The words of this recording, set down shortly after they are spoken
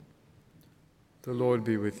The Lord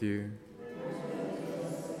be with you.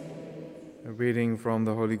 A reading from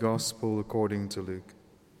the Holy Gospel according to Luke.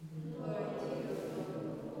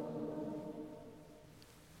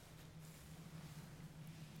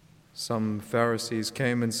 Some Pharisees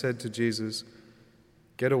came and said to Jesus,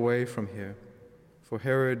 "Get away from here, for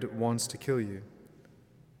Herod wants to kill you."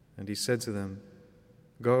 And he said to them,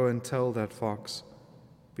 "Go and tell that fox,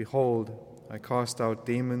 'Behold, I cast out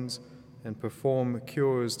demons and perform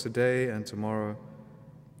cures today and tomorrow,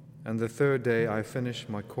 and the third day I finish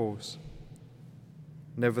my course.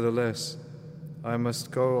 Nevertheless, I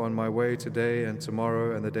must go on my way today and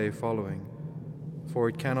tomorrow and the day following, for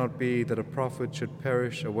it cannot be that a prophet should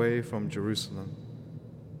perish away from Jerusalem.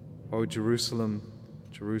 O Jerusalem,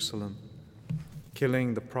 Jerusalem,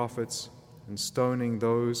 killing the prophets and stoning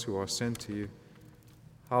those who are sent to you.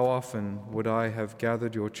 How often would I have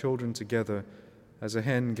gathered your children together as a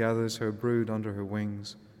hen gathers her brood under her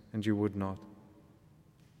wings, and you would not.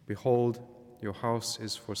 Behold, your house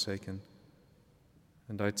is forsaken.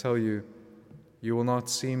 And I tell you, you will not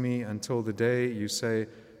see me until the day you say,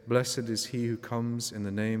 Blessed is he who comes in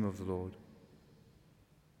the name of the Lord."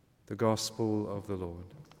 The Gospel of the Lord.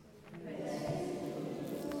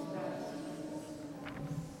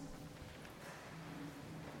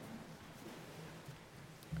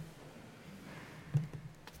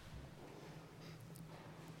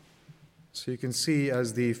 So you can see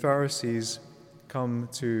as the Pharisees come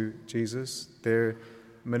to Jesus, their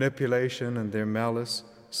manipulation and their malice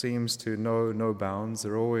seems to know no bounds.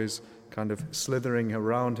 They're always kind of slithering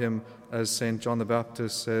around him, as St. John the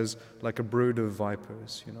Baptist says, like a brood of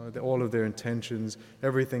vipers. All of their intentions,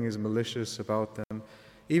 everything is malicious about them.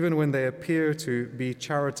 Even when they appear to be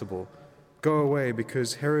charitable, go away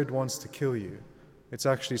because Herod wants to kill you. It's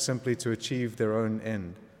actually simply to achieve their own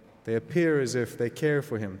end. They appear as if they care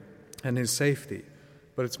for him and his safety,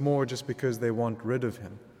 but it's more just because they want rid of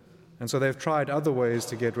him. And so they've tried other ways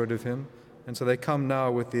to get rid of him, and so they come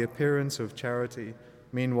now with the appearance of charity.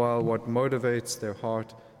 Meanwhile, what motivates their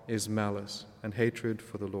heart is malice and hatred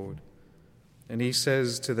for the Lord. And he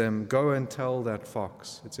says to them, "Go and tell that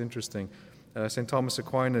fox." It's interesting. St. Thomas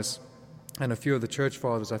Aquinas and a few of the church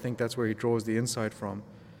fathers, I think that's where he draws the insight from.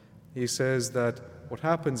 He says that what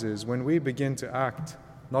happens is when we begin to act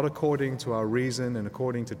not according to our reason and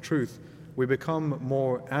according to truth, we become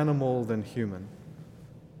more animal than human.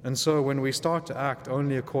 And so when we start to act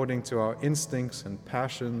only according to our instincts and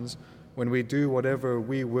passions, when we do whatever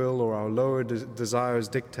we will or our lower desires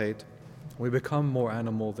dictate, we become more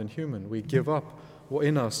animal than human. We give up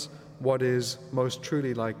in us what is most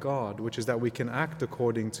truly like God, which is that we can act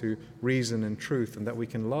according to reason and truth, and that we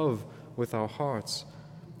can love with our hearts.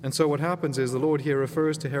 And so what happens is the Lord here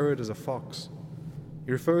refers to Herod as a fox.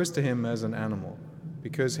 He refers to him as an animal,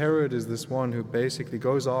 because Herod is this one who basically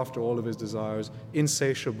goes after all of his desires,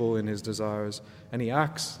 insatiable in his desires, and he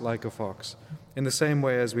acts like a fox. In the same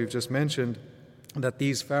way as we've just mentioned, that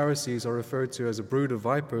these Pharisees are referred to as a brood of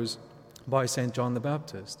vipers by St. John the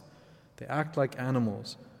Baptist. They act like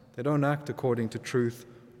animals. They don't act according to truth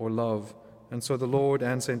or love. And so the Lord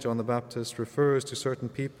and St. John the Baptist refers to certain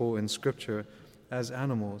people in Scripture as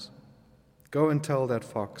animals. "Go and tell that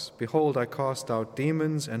fox, 'Behold, I cast out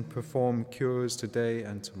demons and perform cures today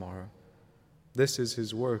and tomorrow.'" This is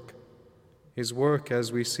his work. His work,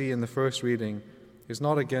 as we see in the first reading, is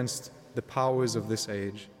not against the powers of this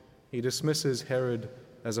age. He dismisses Herod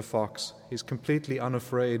as a fox. He's completely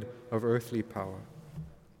unafraid of earthly power.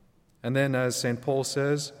 And then, as St. Paul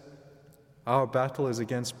says, our battle is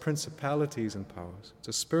against principalities and powers. It's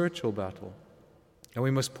a spiritual battle, and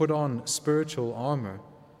we must put on spiritual armor.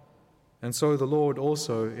 And so the Lord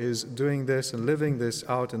also is doing this and living this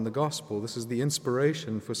out in the gospel. This is the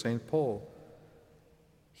inspiration for St. Paul.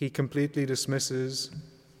 He completely dismisses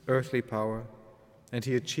earthly power, and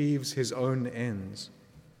he achieves his own ends.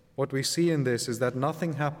 What we see in this is that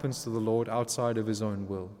nothing happens to the Lord outside of his own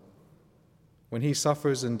will. When he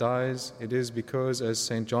suffers and dies, it is because, as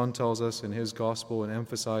St. John tells us in his gospel and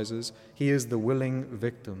emphasizes, he is the willing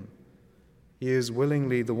victim. He is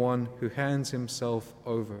willingly the one who hands himself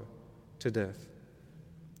over to death.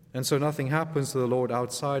 And so nothing happens to the Lord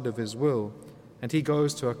outside of his will, and he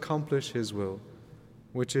goes to accomplish his will,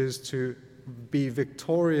 which is to be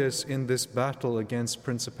victorious in this battle against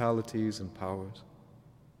principalities and powers.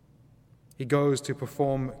 He goes to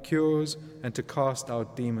perform cures and to cast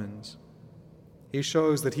out demons. He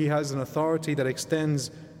shows that he has an authority that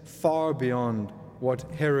extends far beyond what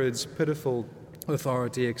Herod's pitiful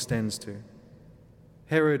authority extends to.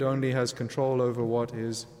 Herod only has control over what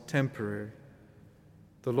is temporary.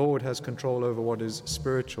 The Lord has control over what is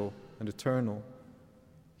spiritual and eternal.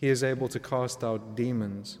 He is able to cast out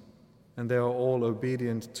demons. and they are all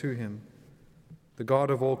obedient to him. The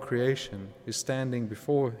God of all creation is standing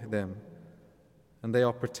before them, and they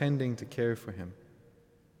are pretending to care for him.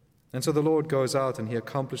 And so the Lord goes out and he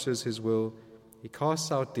accomplishes his will. He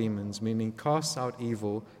casts out demons, meaning casts out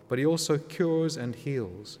evil, but he also cures and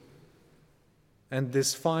heals. And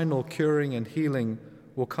this final curing and healing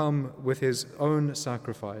will come with his own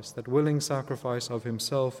sacrifice, that willing sacrifice of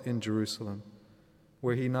himself in Jerusalem,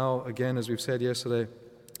 where he now, again, as we've said yesterday,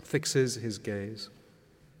 fixes his gaze.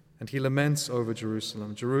 And he laments over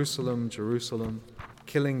Jerusalem, Jerusalem, Jerusalem,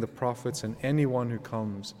 killing the prophets and anyone who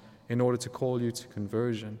comes in order to call you to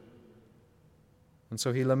conversion. And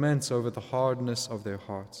so he laments over the hardness of their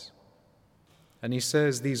hearts. And he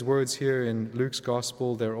says these words here in Luke's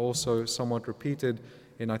gospel. They're also somewhat repeated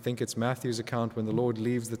in, I think it's Matthew's account, when the Lord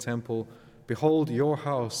leaves the temple. Behold, your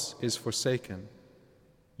house is forsaken.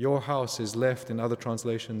 Your house is left, in other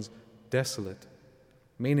translations, desolate,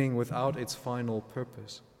 meaning without its final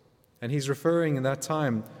purpose. And he's referring in that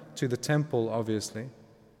time to the temple, obviously.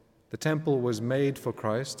 The temple was made for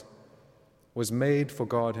Christ, was made for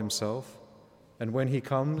God himself, and when he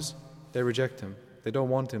comes, they reject him. They don't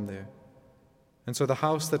want him there. And so the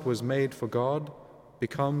house that was made for God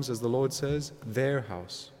becomes, as the Lord says, their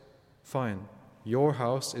house. Fine. Your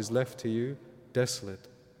house is left to you desolate,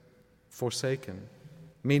 forsaken,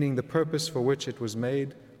 meaning the purpose for which it was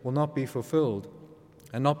made will not be fulfilled,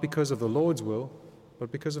 and not because of the Lord's will,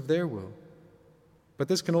 but because of their will. But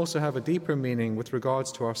this can also have a deeper meaning with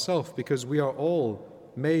regards to ourselves, because we are all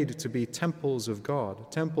made to be temples of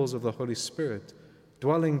God, temples of the Holy Spirit,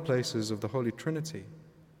 dwelling places of the Holy Trinity.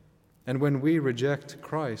 And when we reject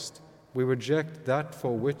Christ, we reject that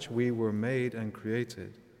for which we were made and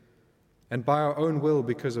created. And by our own will,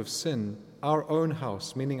 because of sin, our own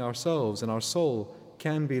house, meaning ourselves and our soul,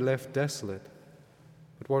 can be left desolate.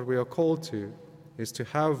 But what we are called to is to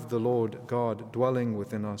have the Lord God dwelling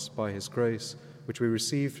within us by his grace, which we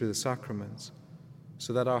receive through the sacraments,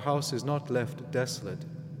 so that our house is not left desolate,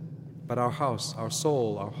 but our house, our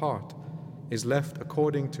soul, our heart, is left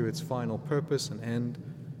according to its final purpose and end,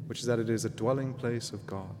 which is that it is a dwelling place of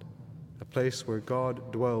God, a place where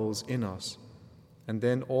God dwells in us, and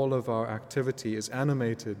then all of our activity is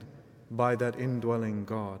animated by that indwelling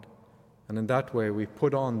God. And in that way we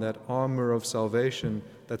put on that armor of salvation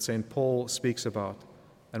that St. Paul speaks about,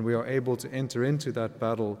 and we are able to enter into that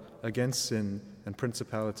battle against sin and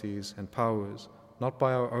principalities and powers, not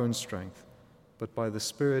by our own strength, but by the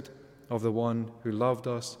Spirit of the one who loved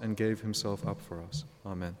us and gave himself up for us.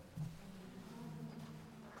 Amen.